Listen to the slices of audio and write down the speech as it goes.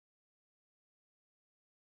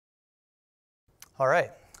All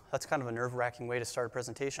right, that's kind of a nerve-wracking way to start a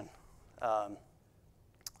presentation.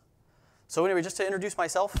 So anyway, just to introduce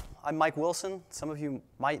myself, I'm Mike Wilson. Some of you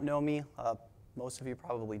might know me. Most of you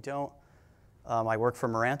probably don't. I work for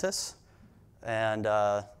Mirantis, and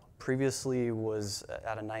previously was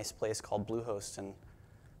at a nice place called Bluehost, and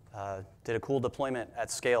did a cool deployment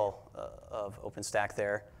at scale of Openstack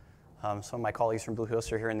there. Some of my colleagues from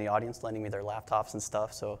Bluehost are here in the audience lending me their laptops and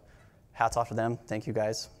stuff, so hats off to them. Thank you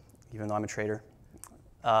guys, even though I'm a trader.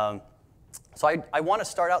 So I want to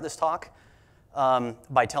start out this talk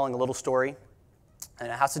by telling a little story,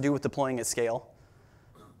 and it has to do with deploying at scale.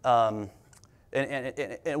 And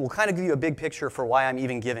it will kind of give you a big picture for why I'm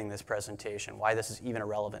even giving this presentation, why this is even a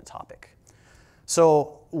relevant topic.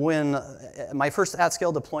 So when my first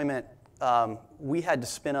at-scale deployment, we had to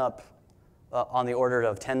spin up on the order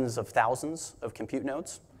of tens of thousands of compute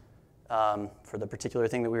nodes for the particular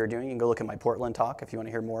thing that we were doing. You can go look at my Portland talk if you want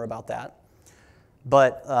to hear more about that.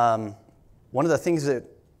 But one of the things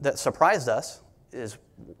that surprised us is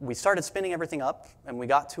we started spinning everything up, and we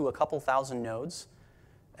got to a couple thousand nodes.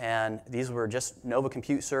 And these were just Nova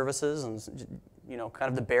Compute services and, you know, kind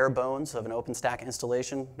of the bare bones of an OpenStack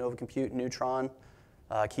installation, Nova Compute, Neutron,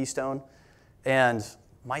 Keystone. And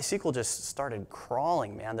MySQL just started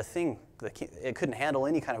crawling, man. It couldn't handle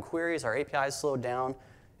any kind of queries. Our APIs slowed down.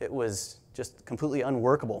 It was just completely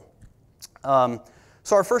unworkable.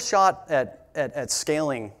 So our first shot at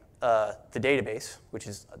scaling the database, which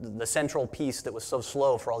is the central piece that was so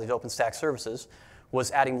slow for all these OpenStack services, was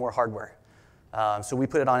adding more hardware. So we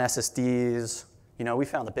put it on SSDs. You know, we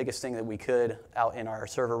found the biggest thing that we could out in our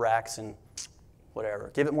server racks and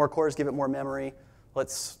whatever. Give it more cores, give it more memory.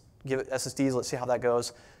 Let's give it SSDs, let's see how that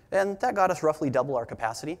goes. And that got us roughly double our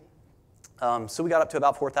capacity. So we got up to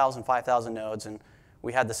about 4,000, 5,000 nodes, and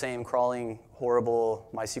we had the same crawling, horrible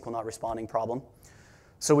MySQL not responding problem.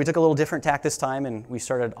 So we took a little different tack this time, and we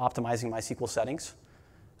started optimizing MySQL settings.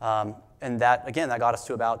 And that, again, that got us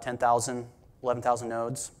to about 10,000, 11,000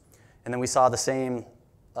 nodes. And then we saw the same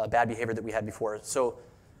bad behavior that we had before. So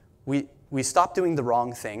we stopped doing the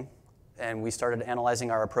wrong thing, and we started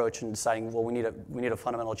analyzing our approach and deciding, well, we need a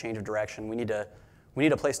fundamental change of direction. We need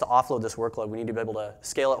a place to offload this workload. We need to be able to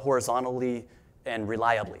scale it horizontally and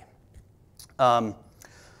reliably.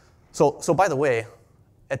 So by the way,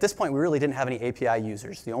 at this point, we really didn't have any API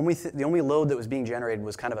users. The only load that was being generated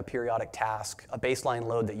was kind of a periodic task, a baseline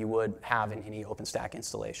load that you would have in any OpenStack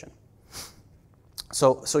installation.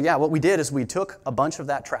 So yeah, what we did is we took a bunch of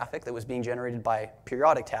that traffic that was being generated by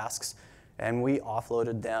periodic tasks, and we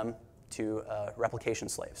offloaded them to replication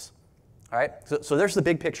slaves. All right, so there's the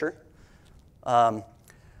big picture. So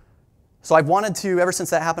I've wanted to, ever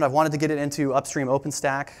since that happened, I've wanted to get it into upstream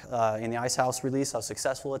OpenStack in the Icehouse release. I was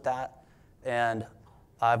successful at that, and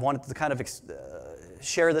I've wanted to kind of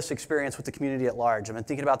share this experience with the community at large. I've been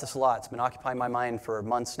thinking about this a lot. It's been occupying my mind for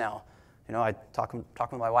months now. You know, I talking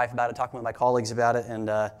with my wife about it, talking with my colleagues about it,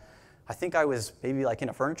 and I think I was maybe like in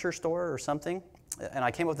a furniture store or something, and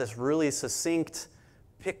I came up with this really succinct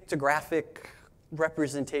pictographic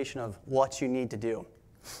representation of what you need to do.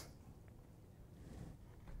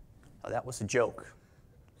 Oh, that was a joke.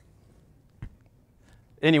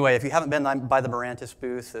 Anyway, if you haven't been by the Mirantis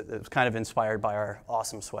booth, it was kind of inspired by our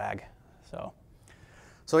awesome swag. So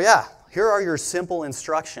yeah, here are your simple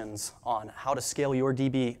instructions on how to scale your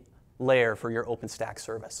DB layer for your OpenStack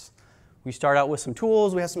service. We start out with some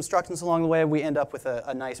tools, we have some instructions along the way, we end up with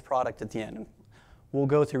a nice product at the end. We'll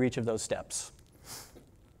go through each of those steps.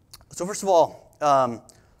 So first of all,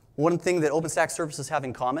 one thing that OpenStack services have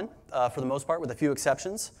in common, for the most part, with a few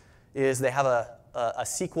exceptions, is they have a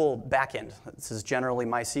SQL backend. This is generally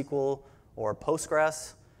MySQL or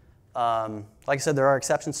Postgres. Like I said, there are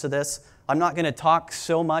exceptions to this. I'm not going to talk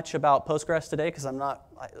so much about Postgres today because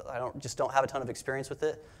I just don't have a ton of experience with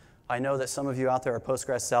it. I know that some of you out there are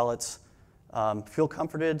Postgres zealots. Feel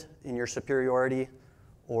comforted in your superiority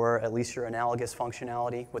or at least your analogous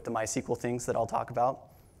functionality with the MySQL things that I'll talk about.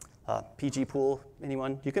 PG pool,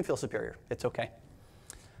 anyone? You can feel superior. It's OK.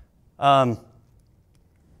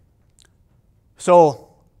 So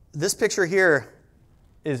this picture here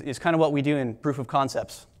is kind of what we do in proof of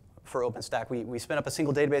concepts for OpenStack. We spin up a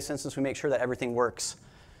single database instance. We make sure that everything works.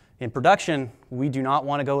 In production, we do not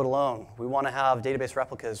want to go it alone. We want to have database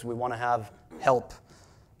replicas. We want to have help.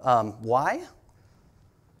 Why? Kind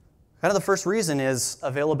of the first reason is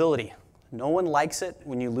availability. No one likes it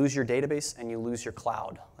when you lose your database and you lose your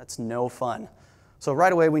cloud. That's no fun. So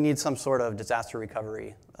right away, we need some sort of disaster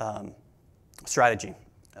recovery strategy.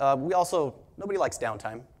 Nobody likes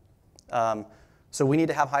downtime. So we need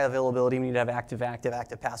to have high availability. We need to have active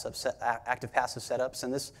passive setups.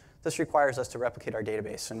 And this requires us to replicate our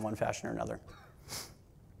database in one fashion or another.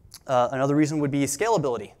 Another reason would be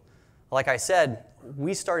scalability. Like I said,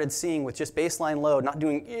 we started seeing with just baseline load, not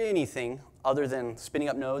doing anything other than spinning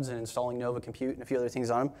up nodes and installing Nova Compute and a few other things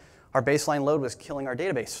on them, our baseline load was killing our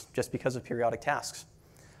database just because of periodic tasks.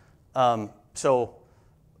 So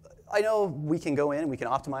I know we can go in, we can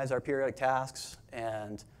optimize our periodic tasks,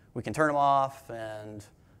 and we can turn them off, and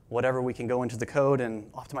whatever, we can go into the code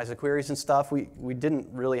and optimize the queries and stuff. We didn't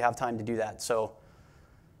really have time to do that. So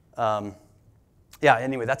yeah,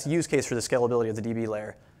 anyway, that's a use case for the scalability of the DB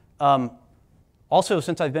layer. Also,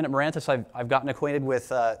 since I've been at Mirantis, I've gotten acquainted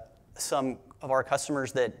with some of our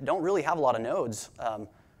customers that don't really have a lot of nodes,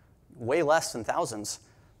 way less than thousands,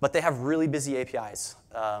 but they have really busy APIs.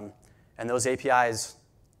 And those APIs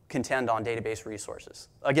contend on database resources.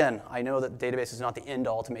 Again, I know that database is not the end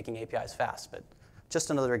all to making APIs fast, but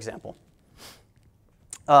just another example.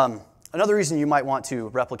 Another reason you might want to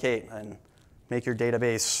replicate and make your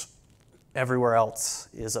database everywhere else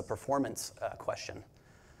is a performance question.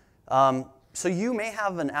 So you may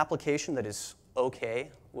have an application that is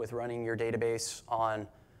OK with running your database on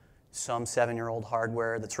some 7-year-old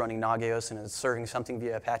hardware that's running Nagios and is serving something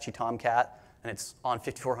via Apache Tomcat, and it's on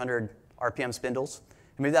 5,400 RPM spindles.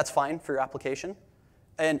 And maybe that's fine for your application.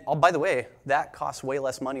 And by the way, that costs way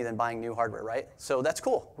less money than buying new hardware, right? So that's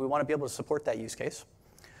cool. We want to be able to support that use case.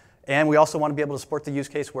 And we also want to be able to support the use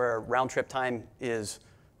case where round trip time is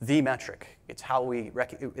the metric. It's how we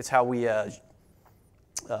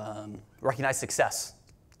recognize success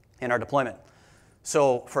in our deployment.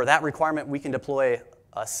 So for that requirement, we can deploy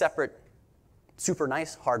a separate super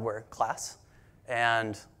nice hardware class,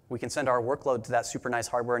 and we can send our workload to that super nice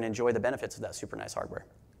hardware and enjoy the benefits of that super nice hardware.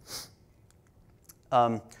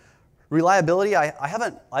 Reliability,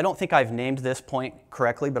 I don't think I've named this point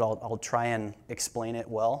correctly, but I'll try and explain it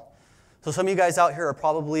well. So some of you guys out here are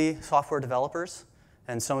probably software developers,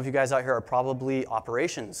 and some of you guys out here are probably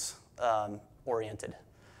operations oriented.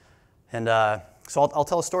 And so I'll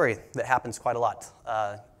tell a story that happens quite a lot.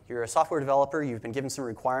 You're a software developer, you've been given some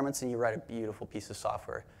requirements, and you write a beautiful piece of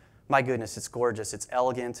software. My goodness, it's gorgeous, it's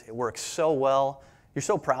elegant, it works so well, you're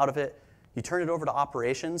so proud of it. You turn it over to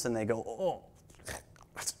operations, and they go, oh,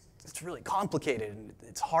 it's really complicated, and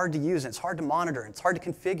it's hard to use, and it's hard to monitor, and it's hard to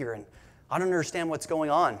configure, and I don't understand what's going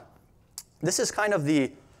on. This is kind of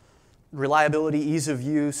the reliability, ease of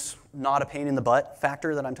use, not a pain in the butt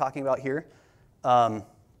factor that I'm talking about here.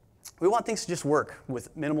 We want things to just work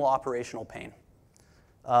with minimal operational pain.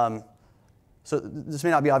 So this may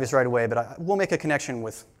not be obvious right away, but we'll make a connection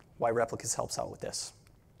with why Replicas helps out with this.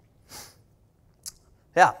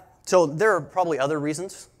 Yeah, so there are probably other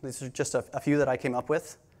reasons. These are just a few that I came up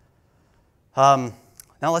with. Now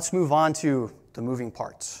let's move on to the moving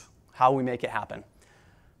parts, how we make it happen.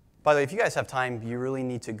 By the way, if you guys have time, you really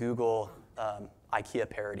need to Google IKEA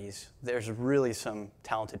parodies. There's really some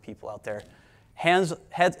talented people out there.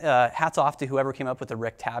 Hats off to whoever came up with the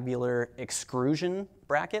rectangular extrusion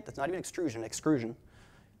bracket. That's not even extrusion, extrusion.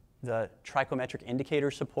 The trichometric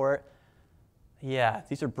indicator support. Yeah,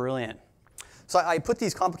 these are brilliant. So I put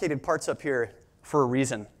these complicated parts up here for a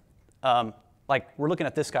reason. Like we're looking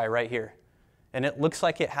at this guy right here. And it looks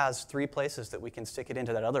like it has 3 places that we can stick it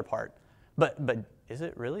into that other part. But is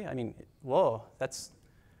it really? I mean, whoa,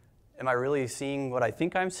 am I really seeing what I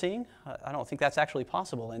think I'm seeing? I don't think that's actually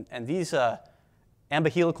possible. And these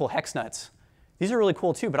ambihelical hex nuts, these are really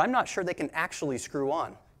cool too, but I'm not sure they can actually screw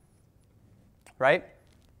on, right?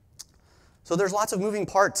 So there's lots of moving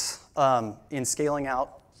parts in scaling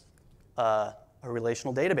out a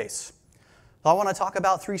relational database. I want to talk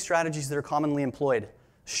about 3 strategies that are commonly employed.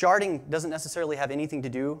 Sharding doesn't necessarily have anything to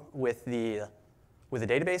do with the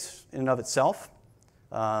database in and of itself,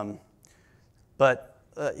 but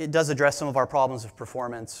it does address some of our problems of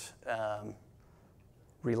performance,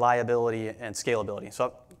 reliability, and scalability.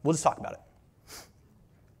 So we'll just talk about it.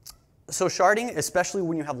 So sharding, especially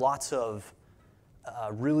when you have lots of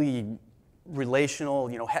really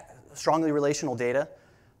relational, strongly relational data,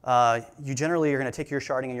 you generally are going to take your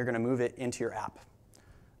sharding and you're going to move it into your app.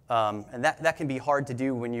 And that can be hard to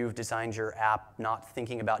do when you've designed your app not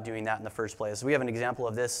thinking about doing that in the first place. We have an example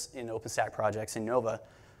of this in Openstack projects in Nova.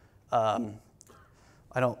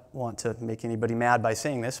 I don't want to make anybody mad by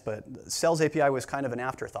saying this, but Cells API was kind of an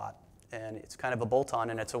afterthought. And it's kind of a bolt-on,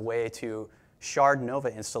 and it's a way to shard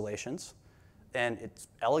Nova installations. And it's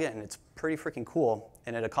elegant, and it's pretty freaking cool.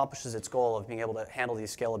 And it accomplishes its goal of being able to handle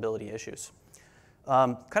these scalability issues.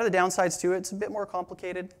 Kind of the downsides to it, it's a bit more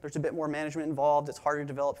complicated. There's a bit more management involved. It's harder to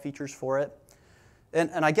develop features for it.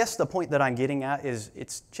 And I guess the point that I'm getting at is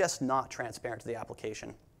it's just not transparent to the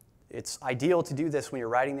application. It's ideal to do this when you're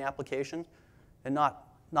writing the application and not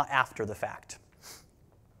after the fact.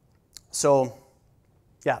 So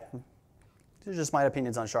yeah, These are just my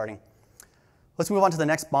opinions on sharding. Let's move on to the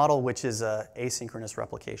next model, which is asynchronous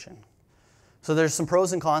replication. So there's some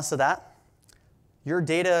pros and cons to that. Your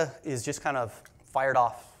data is just kind of fired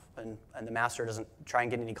off, and the master doesn't try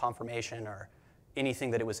and get any confirmation or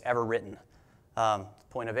anything that it was ever written. The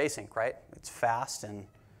point of async, right? It's fast and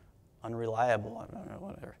unreliable, I don't know,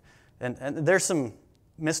 whatever. And there's some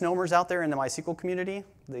misnomers out there in the MySQL community.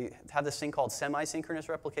 They have this thing called semi-synchronous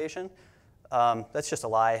replication. That's just a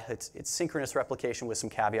lie. It's synchronous replication with some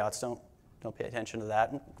caveats. Don't pay attention to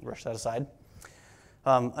that and brush that aside.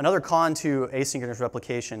 Another con to asynchronous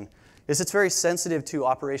replication is it's very sensitive to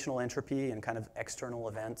operational entropy and kind of external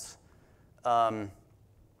events. Now,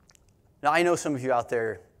 I know some of you out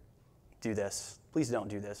there do this. Please don't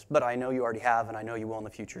do this. But I know you already have, and I know you will in the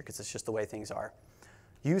future because it's just the way things are.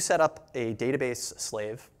 You set up a database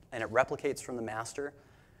slave, and it replicates from the master,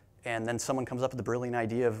 and then someone comes up with the brilliant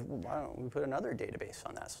idea of, well, why don't we put another database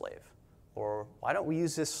on that slave? Or why don't we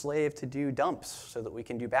use this slave to do dumps so that we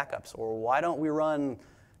can do backups? Or why don't we run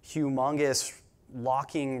humongous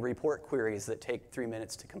locking report queries that take 3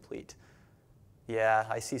 minutes to complete? Yeah,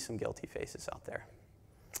 I see some guilty faces out there.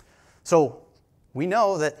 So we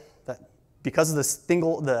know that because of the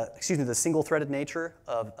single-threaded nature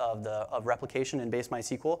of replication in base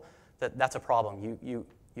MySQL, that's a problem. You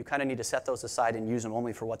kind of need to set those aside and use them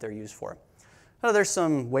only for what they're used for. There's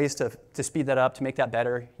some ways to speed that up, to make that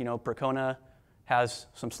better. Percona has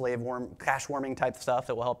some cache warming type stuff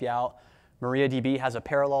that will help you out. MariaDB has a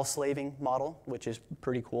parallel slaving model, which is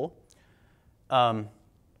pretty cool. But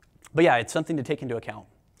yeah, it's something to take into account.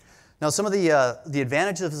 Now, some of the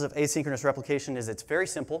advantages of asynchronous replication is it's very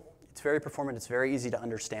simple, it's very performant, it's very easy to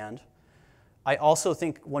understand. I also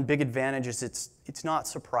think one big advantage is it's not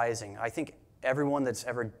surprising. I think everyone that's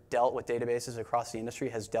ever dealt with databases across the industry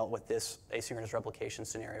has dealt with this asynchronous replication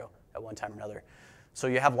scenario at one time or another. So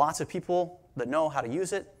you have lots of people that know how to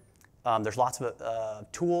use it. There's lots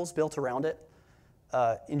of tools built around it.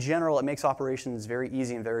 In general, it makes operations very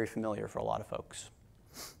easy and very familiar for a lot of folks.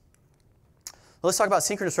 Let's talk about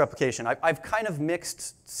synchronous replication. I've kind of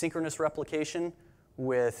mixed synchronous replication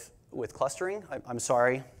with clustering. I'm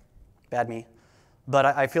sorry, bad me. But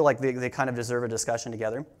I feel like they kind of deserve a discussion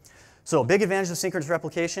together. So big advantage of synchronous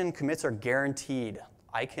replication, commits are guaranteed.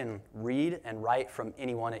 I can read and write from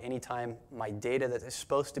anyone at any time. My data that is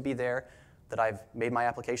supposed to be there, that I've made my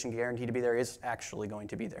application guaranteed to be there, is actually going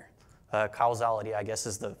to be there. Causality, I guess,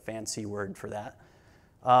 is the fancy word for that.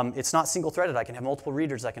 It's not single-threaded. I can have multiple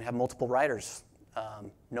readers. I can have multiple writers.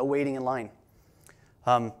 No waiting in line.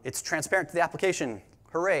 It's transparent to the application.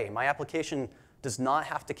 Hooray, my application does not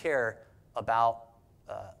have to care about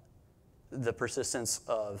the persistence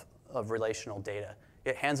of relational data.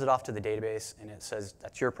 It hands it off to the database, and it says,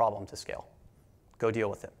 that's your problem to scale. Go deal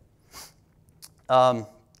with it. Some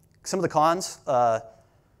of the cons.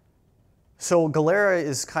 So Galera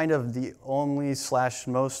is kind of the only /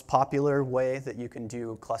 most popular way that you can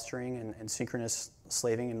do clustering and synchronous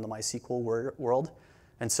slaving in the MySQL world.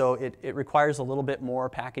 And so it requires a little bit more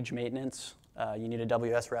package maintenance. You need a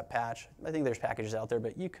WS rep patch. I think there's packages out there,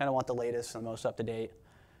 but you kind of want the latest and the most up-to-date.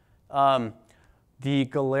 The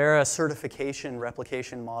Galera certification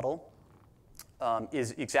replication model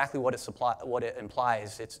is exactly what it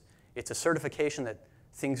implies. It's a certification that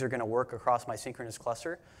things are going to work across my synchronous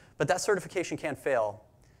cluster. But that certification can fail,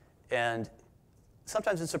 and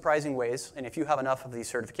sometimes in surprising ways. And if you have enough of these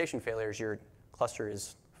certification failures, your cluster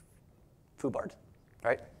is foobarred,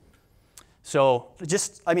 right? So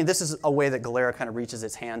this is a way that Galera kind of reaches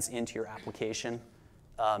its hands into your application.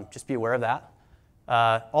 Just be aware of that.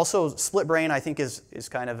 Also, split brain, I think, is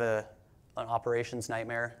kind of an operations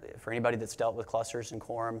nightmare. For anybody that's dealt with clusters and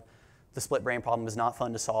quorum, the split brain problem is not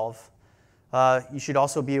fun to solve. You should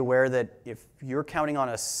also be aware that if you're counting on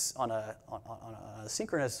a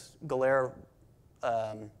synchronous Galera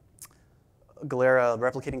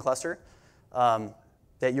replicating cluster,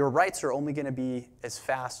 that your writes are only going to be as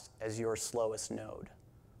fast as your slowest node.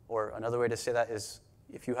 Or another way to say that is,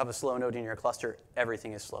 if you have a slow node in your cluster,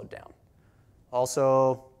 everything is slowed down.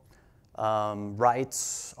 Also,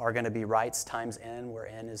 writes are going to be writes times n, where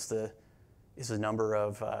n is the number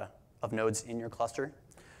of nodes in your cluster.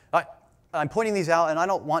 I'm pointing these out, and I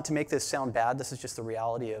don't want to make this sound bad. This is just the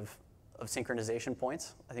reality of synchronization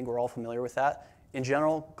points. I think we're all familiar with that. In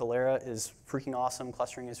general, Galera is freaking awesome.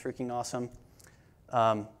 Clustering is freaking awesome.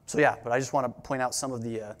 So yeah, but I just want to point out some of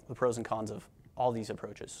the pros and cons of all these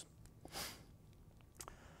approaches.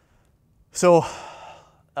 So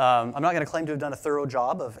I'm not going to claim to have done a thorough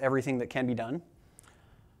job of everything that can be done.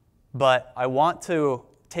 But I want to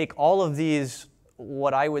take all of these,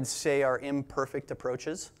 what I would say are imperfect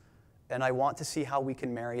approaches, and I want to see how we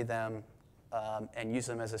can marry them and use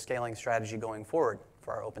them as a scaling strategy going forward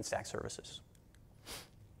for our OpenStack services.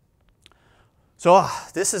 So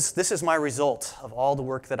this is my result of all the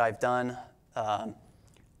work that I've done.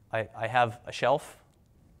 I have a shelf.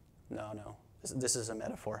 No, this is a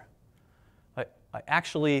metaphor. I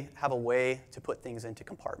actually have a way to put things into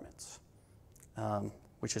compartments,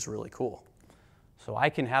 which is really cool. So I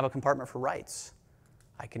can have a compartment for writes.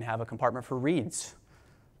 I can have a compartment for reads.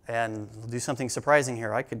 And we'll do something surprising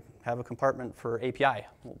here. I could have a compartment for API.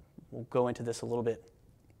 We'll go into this a little bit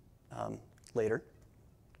later.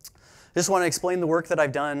 Just want to explain the work that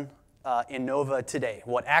I've done in Nova today,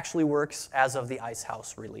 what actually works as of the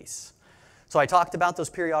Icehouse release. So I talked about those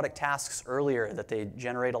periodic tasks earlier, that they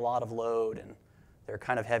generate a lot of load and they're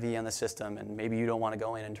kind of heavy on the system, and maybe you don't want to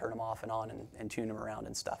go in and turn them off and on and tune them around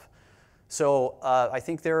and stuff. So I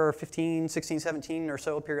think there are 15, 16, 17 or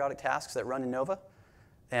so periodic tasks that run in Nova.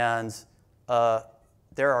 And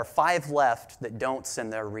there are 5 left that don't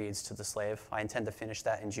send their reads to the slave. I intend to finish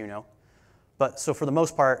that in Juno. But so for the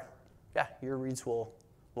most part, yeah, your reads will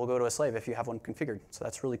go to a slave if you have one configured. So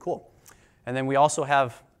that's really cool. And then we also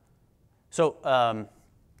have, so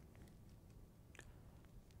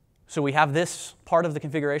we have this part of the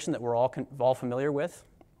configuration that we're all familiar with.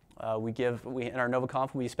 In our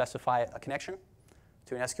NovaConf, we specify a connection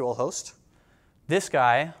to an SQL host. This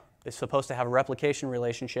guy is supposed to have a replication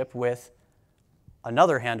relationship with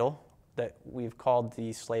another handle that we've called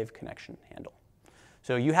the slave connection handle.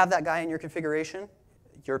 So you have that guy in your configuration.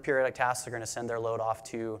 Your periodic tasks are going to send their load off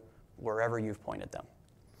to wherever you've pointed them.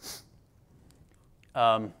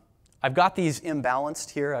 I've got these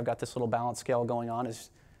imbalanced here. I've got this little balance scale going on.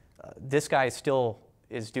 This guy still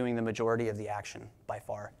is doing the majority of the action by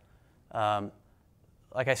far.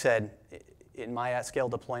 Like I said, in my at-scale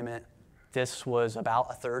deployment, this was about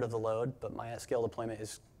 1/3 of the load, but my at-scale deployment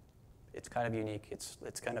it's kind of unique.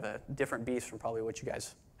 It's kind of a different beast from probably what you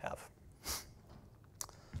guys have.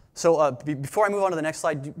 So before I move on to the next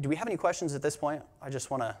slide, do we have any questions at this point? I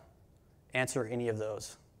just want to answer any of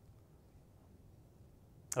those.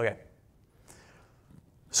 OK.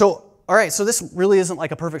 So all right, so this really isn't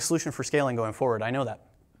like a perfect solution for scaling going forward. I know that.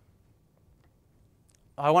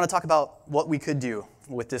 I want to talk about what we could do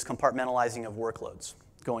with this compartmentalizing of workloads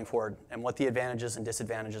going forward and what the advantages and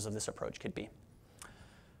disadvantages of this approach could be.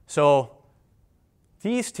 So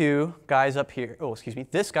these two guys up here,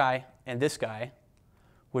 this guy and this guy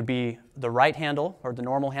would be the right handle, or the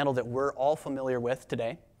normal handle that we're all familiar with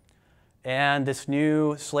today, and this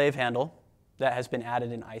new slave handle that has been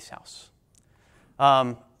added in Icehouse.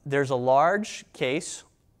 There's a large case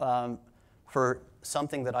for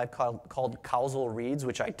something that I've called causal reads,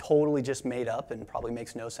 which I totally just made up and probably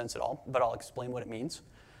makes no sense at all, but I'll explain what it means.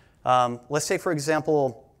 Let's say, for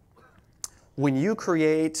example, when you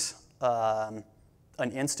create an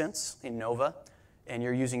instance in Nova and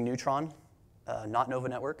you're using Neutron, not Nova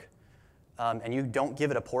Network, and you don't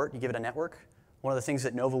give it a port, you give it a network, one of the things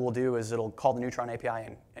that Nova will do is it'll call the Neutron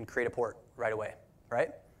API and create a port right away,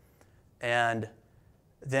 right? And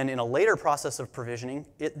then in a later process of provisioning,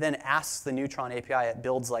 it then asks the Neutron API, it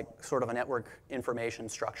builds like sort of a network information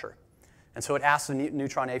structure. And so it asks the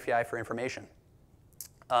Neutron API for information.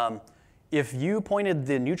 If you pointed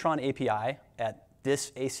the Neutron API at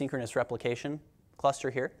this asynchronous replication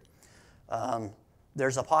cluster here,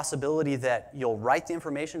 there's a possibility that you'll write the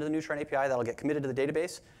information to the Neutron API that'll get committed to the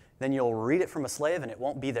database, then you'll read it from a slave and it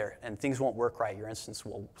won't be there, and things won't work right. Your instance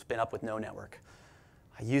will spin up with no network.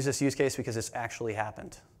 I use this use case because this actually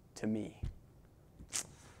happened to me.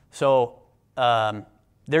 So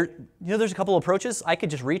there's a couple of approaches. I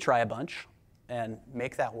could just retry a bunch and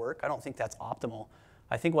make that work. I don't think that's optimal.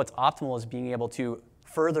 I think what's optimal is being able to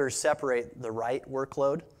further separate the write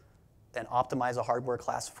workload and optimize a hardware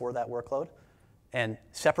class for that workload, and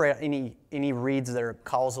separate any reads that are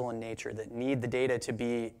causal in nature, that need the data to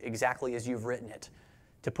be exactly as you've written it,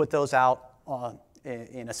 to put those out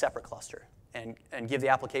in a separate cluster, and give the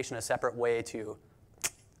application a separate way to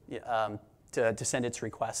send its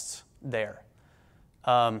requests there.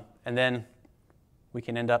 And then we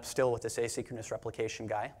can end up still with this asynchronous replication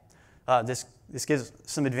guy. This gives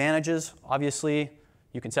some advantages. Obviously,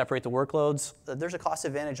 you can separate the workloads. There's a cost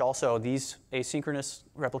advantage also. These asynchronous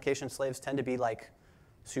replication slaves tend to be like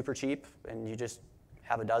super cheap, and you just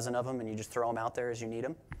have a dozen of them and you just throw them out there as you need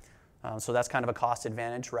them. So that's kind of a cost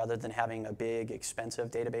advantage rather than having a big,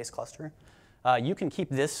 expensive database cluster. You can keep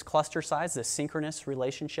this cluster size, this synchronous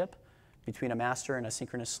relationship between a master and a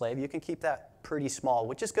synchronous slave, you can keep that pretty small,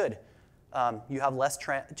 which is good. You have less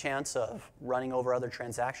chance of running over other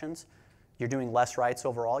transactions. You're doing less writes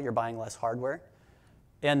overall. You're buying less hardware.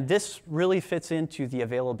 And this really fits into the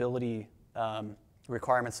availability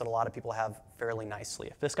requirements that a lot of people have fairly nicely.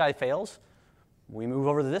 If this guy fails, we move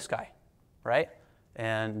over to this guy, right?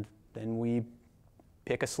 And then we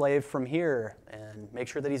pick a slave from here and make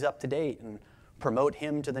sure that he's up to date and promote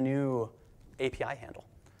him to the new API handle.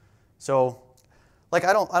 So, like,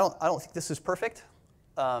 I don't think this is perfect,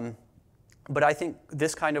 but I think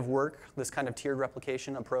this kind of work, this kind of tiered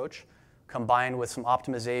replication approach, combined with some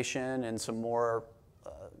optimization and some more,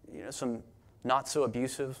 some not so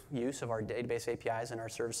abusive use of our database APIs and our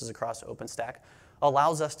services across OpenStack,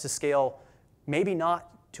 allows us to scale maybe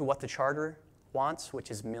not to what the charter wants, which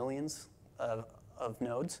is millions of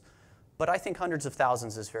nodes, but I think hundreds of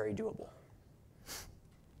thousands is very doable.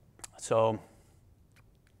 So,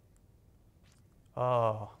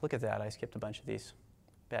 oh, look at that. I skipped a bunch of these.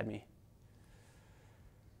 Bad me.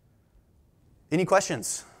 Any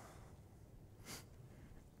questions?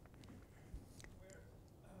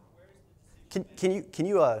 Can you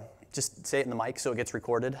just say it in the mic so it gets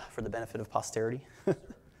recorded for the benefit of posterity?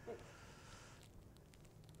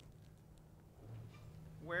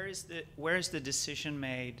 Where is the decision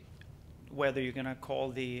made whether you're going to call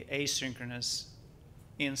the asynchronous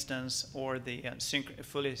instance or the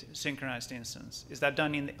fully synchronized instance? Is that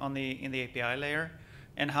done in the API layer?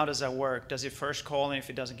 And how does that work? Does it first call, and if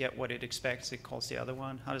it doesn't get what it expects, it calls the other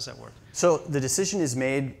one? How does that work? So the decision is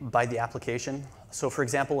made by the application. So for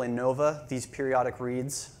example, in Nova, these periodic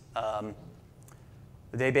reads, they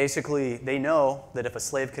know that if a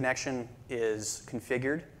slave connection is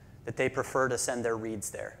configured, that they prefer to send their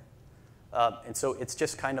reads there. And so it's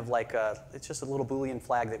just kind of like it's just a little Boolean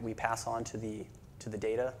flag that we pass on to the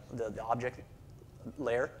data, the object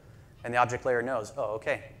layer, and the object layer knows, oh,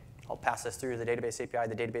 okay, I'll pass this through the database API.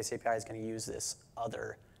 The database API is going to use this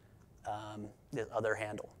other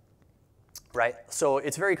handle, right? So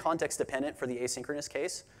it's very context dependent for the asynchronous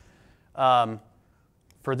case.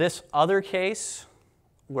 For this other case,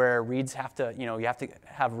 where reads have to, you have to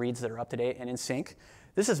have reads that are up to date and in sync,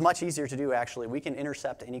 this is much easier to do, actually. We can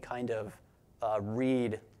intercept any kind of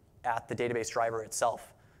read at the database driver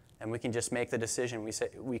itself, and we can just make the decision.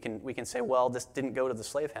 We can say, well, this didn't go to the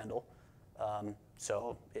slave handle,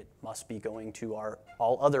 so it must be going to our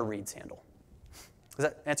all other reads handle. Does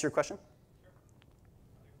that answer your question?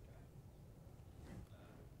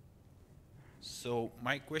 So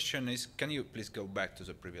my question is, can you please go back to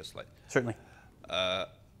the previous slide? Certainly.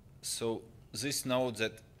 So this node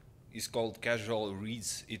that is called casual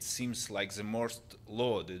reads, it seems like the most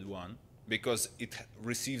loaded one because it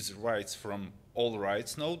receives writes from all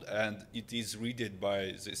writes node and it is readed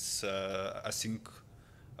by this async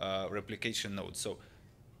replication node. So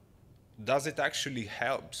does it actually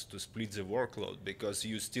helps to split the workload because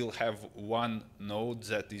you still have one node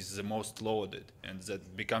that is the most loaded and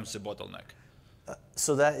that becomes the bottleneck?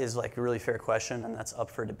 So that is like a really fair question, and that's up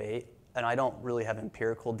for debate. And I don't really have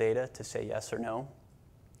empirical data to say yes or no.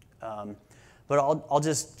 But I'll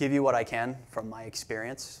just give you what I can from my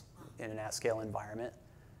experience in an at-scale environment.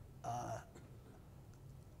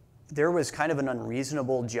 There was kind of an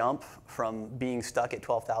unreasonable jump from being stuck at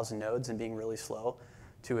 12,000 nodes and being really slow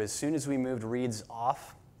to as soon as we moved reads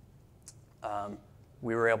off,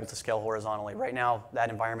 we were able to scale horizontally. Right now, that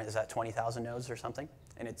environment is at 20,000 nodes or something,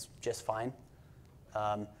 and it's just fine.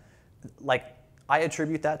 I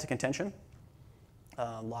attribute that to contention,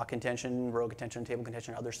 lock contention, row contention, table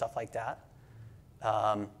contention, other stuff like that.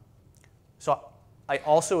 So I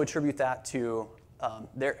also attribute that to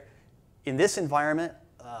in this environment,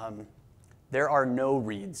 there are no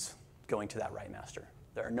reads going to that write master.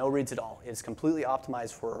 There are no reads at all. It's completely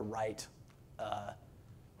optimized for a write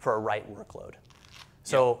workload.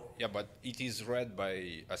 So yeah, but it is read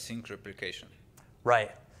by async replication.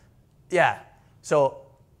 Right. Yeah. So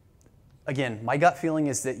again, my gut feeling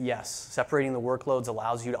is that yes, separating the workloads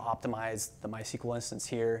allows you to optimize the MySQL instance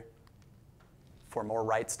here for more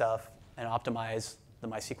write stuff and optimize the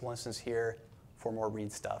MySQL instance here for more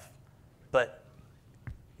read stuff. But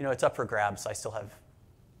it's up for grabs. I still have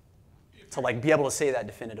to be able to say that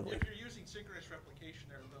definitively. If you're using synchronous replication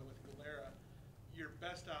there, though, with Galera, your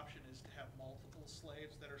best option is to have multiple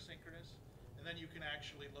slaves that are synchronous, and then you can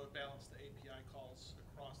actually load balance the API calls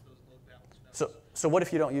across those load balance nodes. So what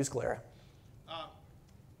if you don't use Galera?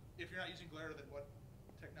 If you're not using Galera, then what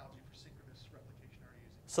technology for synchronous replication are you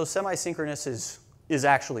using? So semi-synchronous is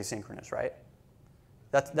actually synchronous, right?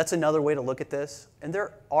 That's another way to look at this. And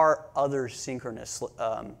there are other synchronous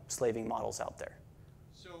slaving models out there.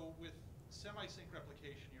 So with semi-sync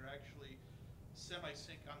replication, you're actually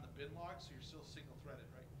semi-sync on the bin log, so you're still single-threaded,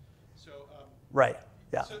 right? So right.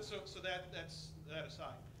 Yeah. So that's that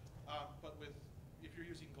aside. But if you're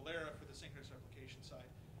using Galera for the synchronous replication side,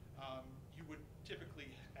 you would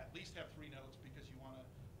typically at least have 3 nodes because you want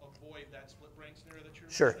avoid that split brain scenario that you're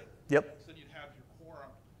Sure. mentioning. Yep. So then you'd have your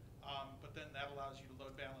quorum, but then that allows you to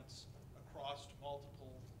load balance across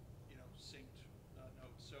multiple, synced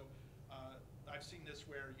nodes. So I've seen this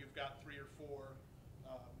where you've got 3 or 4,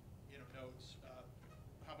 nodes,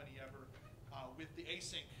 how many ever, with the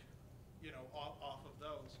async, off of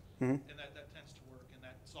those, and that tends to work, and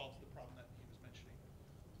that solves the problem that he was mentioning.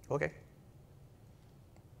 Okay.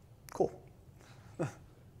 Cool.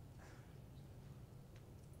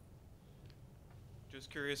 Just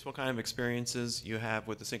curious what kind of experiences you have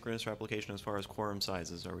with the synchronous replication as far as quorum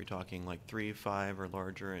sizes. Are we talking like 3, 5, or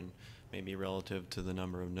larger, and maybe relative to the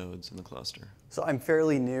number of nodes in the cluster? So I'm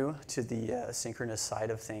fairly new to the synchronous side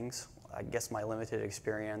of things. I guess my limited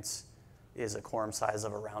experience is a quorum size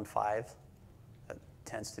of around 5. That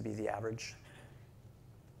tends to be the average.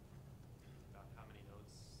 About how many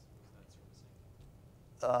nodes was that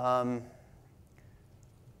servicing?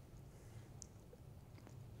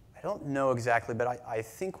 I don't know exactly, but I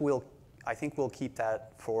think we'll keep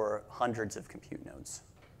that for hundreds of compute nodes.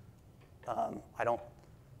 I don't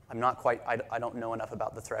know enough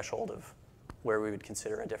about the threshold of where we would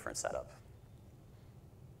consider a different setup.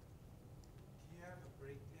 Do you have a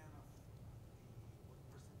breakdown of what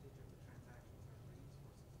percentage of the transactions are reads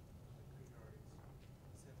versus like read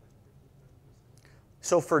or set like 50, 30%?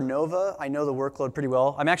 So for Nova, I know the workload pretty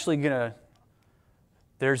well. I'm actually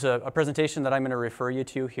there's a presentation that I'm going to refer you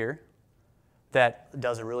to here that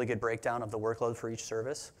does a really good breakdown of the workload for each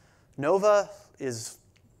service. Nova is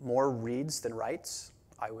more reads than writes.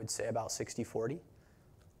 I would say about 60-40.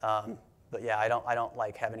 But yeah, I don't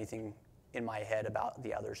like have anything in my head about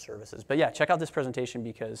the other services. But yeah, check out this presentation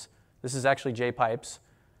because this is actually Jay Pipes,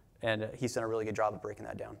 and he's done a really good job of breaking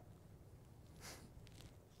that down.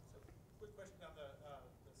 Quick question on the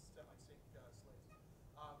semi-sync slaves.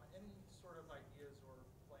 Any sort of ideas or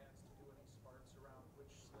plans to do any smarts around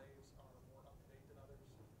which slaves are more up-to-date than others?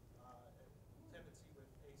 A tendency with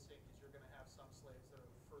async is you're going to have some slaves that are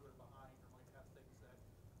further behind or might have things that,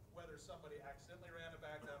 whether somebody accidentally ran a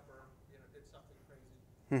backup or did something crazy,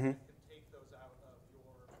 can take those out of your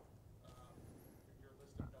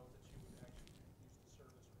list of nodes that you would actually use the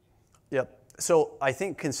service read. Yep. So I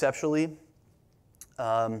think conceptually,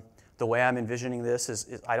 the way I'm envisioning this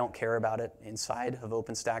is I don't care about it inside of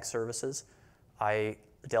OpenStack services. I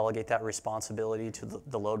delegate that responsibility to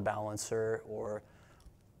the load balancer or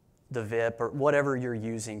the VIP or whatever you're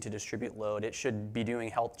using to distribute load. It should be doing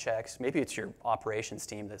health checks. Maybe it's your operations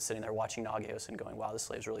team that's sitting there watching Nagios and going, wow, this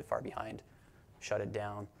slave's really far behind. Shut it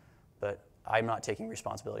down. But I'm not taking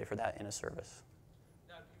responsibility for that in a service.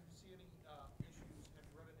 Now, do you see any issues, have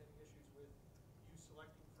you run into any issues with you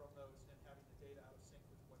selecting from those and having the data out of sync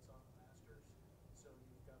with what's on the masters? So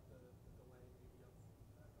you've got the delay maybe of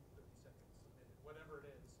 30 seconds submitted, whatever it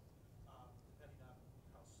is, depending on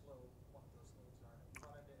how slow one of those loads are. Have you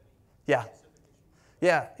run into any Yeah. specific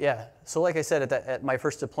issues? Yeah. So like I said, at my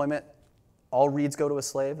first deployment, all reads go to a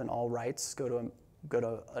slave and all writes go to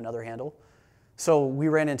another handle. So we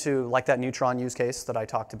ran into like that neutron use case that I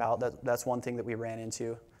talked about. That's one thing that we ran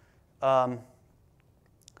into.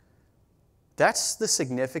 That's the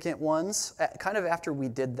significant ones. Kind of after we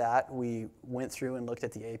did that, we went through and looked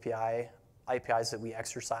at the APIs that we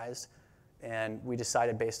exercised, and we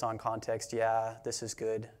decided based on context, yeah, this is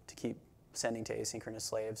good to keep sending to asynchronous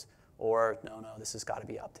slaves, or no, this has got to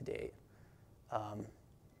be up to date.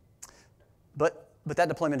 But that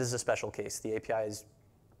deployment is a special case. The API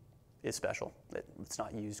is special. It's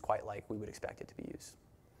not used quite like we would expect it to be used.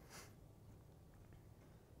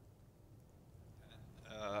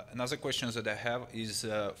 Another question that I have is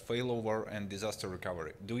failover and disaster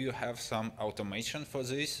recovery. Do you have some automation for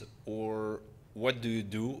this, or what do you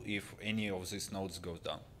do if any of these nodes goes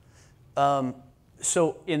down?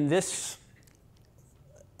 So as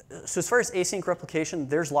far as async replication,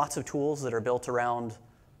 there's lots of tools that are built around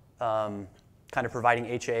kind of providing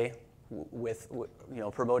HA with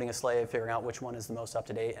promoting a slave, figuring out which one is the most up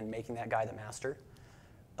to date, and making that guy the master.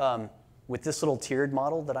 With this little tiered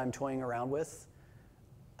model that I'm toying around with,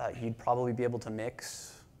 you'd probably be able to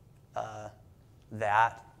mix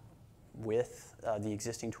that with the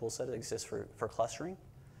existing tool set that exists for clustering.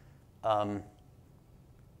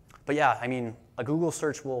 But yeah, I mean, a Google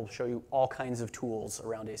search will show you all kinds of tools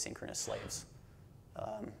around asynchronous slaves.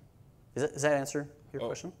 Does that answer your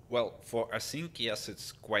question? Well, for async, yes,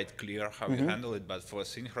 it's quite clear how you handle it, but for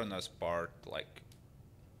synchronous part, like,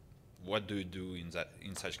 what do you do in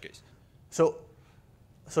such case? So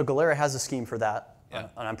Galera has a scheme for that, Yeah.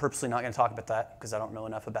 and I'm purposely not going to talk about that because I don't know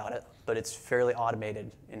enough about it, but it's fairly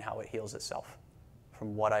automated in how it heals itself,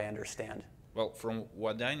 from what I understand. Well, from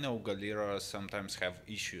what I know, Galera sometimes have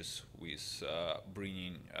issues with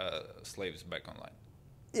bringing slaves back online.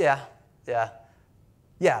 Yeah, yeah.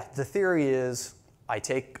 Yeah, the theory is I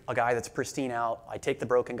take a guy that's pristine out, I take the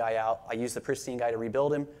broken guy out, I use the pristine guy to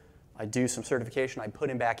rebuild him, I do some certification, I put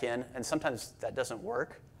him back in, and sometimes that doesn't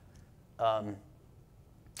work.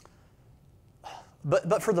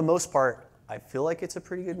 But for the most part, I feel like it's a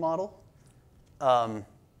pretty good model. Let's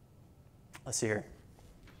see here.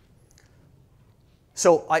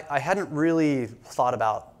 So I hadn't really thought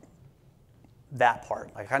about that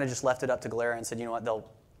part. I kind of just left it up to Galera and said, you know what,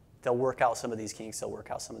 they'll work out some of these kinks, they'll work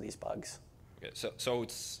out some of these bugs. Okay, so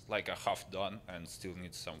it's like a half done and still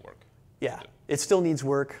needs some work. Yeah, it still needs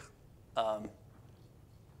work.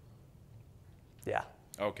 Yeah.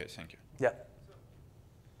 Okay, thank you. Yep. So,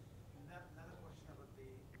 another question about the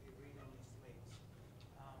read-only slaves.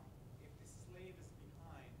 If the slave is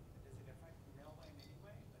behind, does it affect Nova in any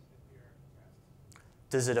way, like the peer test?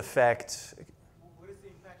 Does it affect? What is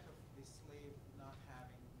the impact of the slave not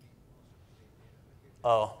having most of the data? Like if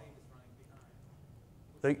Oh. the slave is running behind,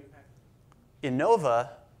 what's The- the impact? In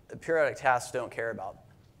Nova, periodic tasks don't care about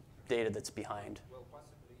data that's behind. Well,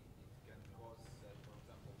 possibly it can cause that, for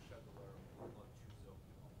example, scheduler will not choose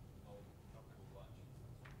optimal launch.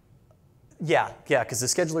 Yeah, because the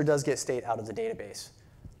scheduler does get state out of the database.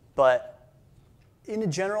 But in a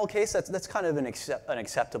general case, that's kind of an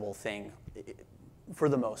acceptable thing for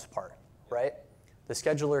the most part, right? The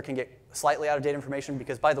scheduler can get slightly out of date information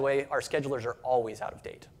because, by the way, our schedulers are always out of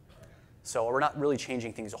date. So we're not really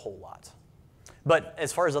changing things a whole lot. But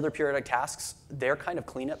as far as other periodic tasks, they're kind of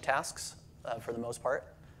cleanup tasks for the most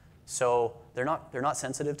part. So they're not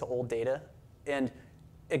sensitive to old data. And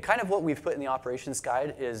kind of what we've put in the operations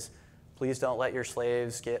guide is please don't let your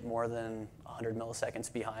slaves get more than 100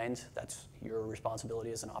 milliseconds behind. That's your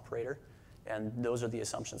responsibility as an operator. And those are the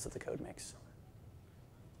assumptions that the code makes.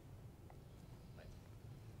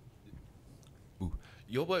 Ooh,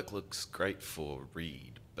 your work looks great for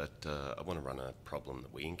read, but I want to run a problem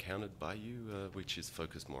that we encountered by you, which is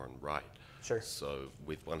focused more on write. Sure. So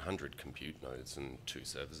with 100 compute nodes and 2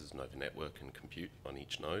 services, Nova Network and compute on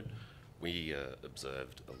each node, we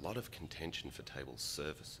observed a lot of contention for table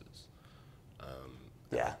services.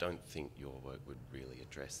 And Yeah. I don't think your work would really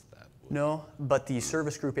address that. No, but the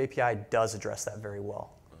service group API does address that very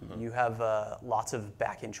well. You have lots of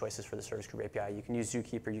backend choices for the service group API. You can use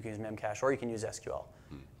Zookeeper, you can use Memcache, or you can use SQL.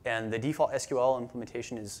 And the default SQL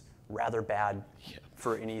implementation is rather bad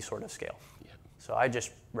for any sort of scale. Yeah. So I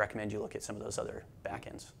just recommend you look at some of those other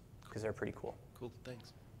backends because they're pretty cool. Cool,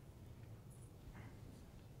 thanks.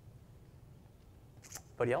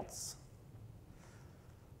 Anybody else?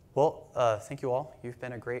 Well, thank you all. You've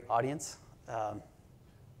been a great audience.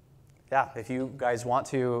 Yeah, if you guys want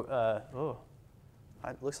to,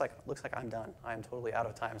 it looks like I'm done. I am totally out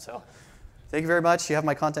of time. So thank you very much. You have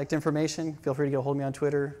my contact information. Feel free to get a hold of me on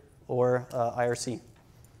Twitter or IRC.